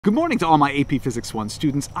Good morning to all my AP Physics 1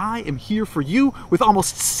 students. I am here for you with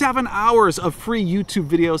almost 7 hours of free YouTube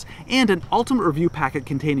videos and an ultimate review packet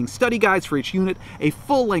containing study guides for each unit, a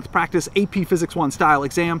full-length practice AP Physics 1 style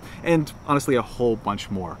exam, and honestly a whole bunch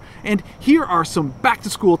more. And here are some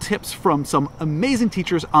back-to-school tips from some amazing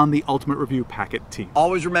teachers on the ultimate review packet team.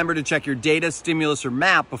 Always remember to check your data, stimulus, or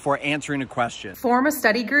map before answering a question. Form a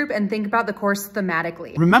study group and think about the course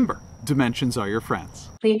thematically. Remember, dimensions are your friends.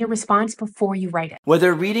 Plan your response before you write it.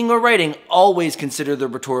 Whether reading or writing, always consider the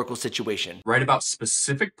rhetorical situation. Write about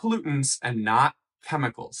specific pollutants and not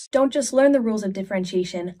chemicals. Don't just learn the rules of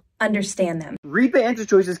differentiation, understand them. Read the answer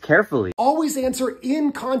choices carefully. Always answer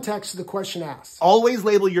in context to the question asked. Always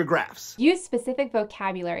label your graphs. Use specific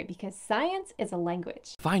vocabulary because science is a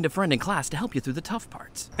language. Find a friend in class to help you through the tough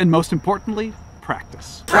parts. And most importantly,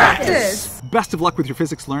 practice. Practice! Best of luck with your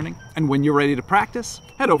physics learning, and when you're ready to practice,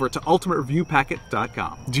 head over to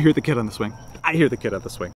ultimatereviewpacket.com. Did you hear the kid on the swing? I hear the kid on the swing.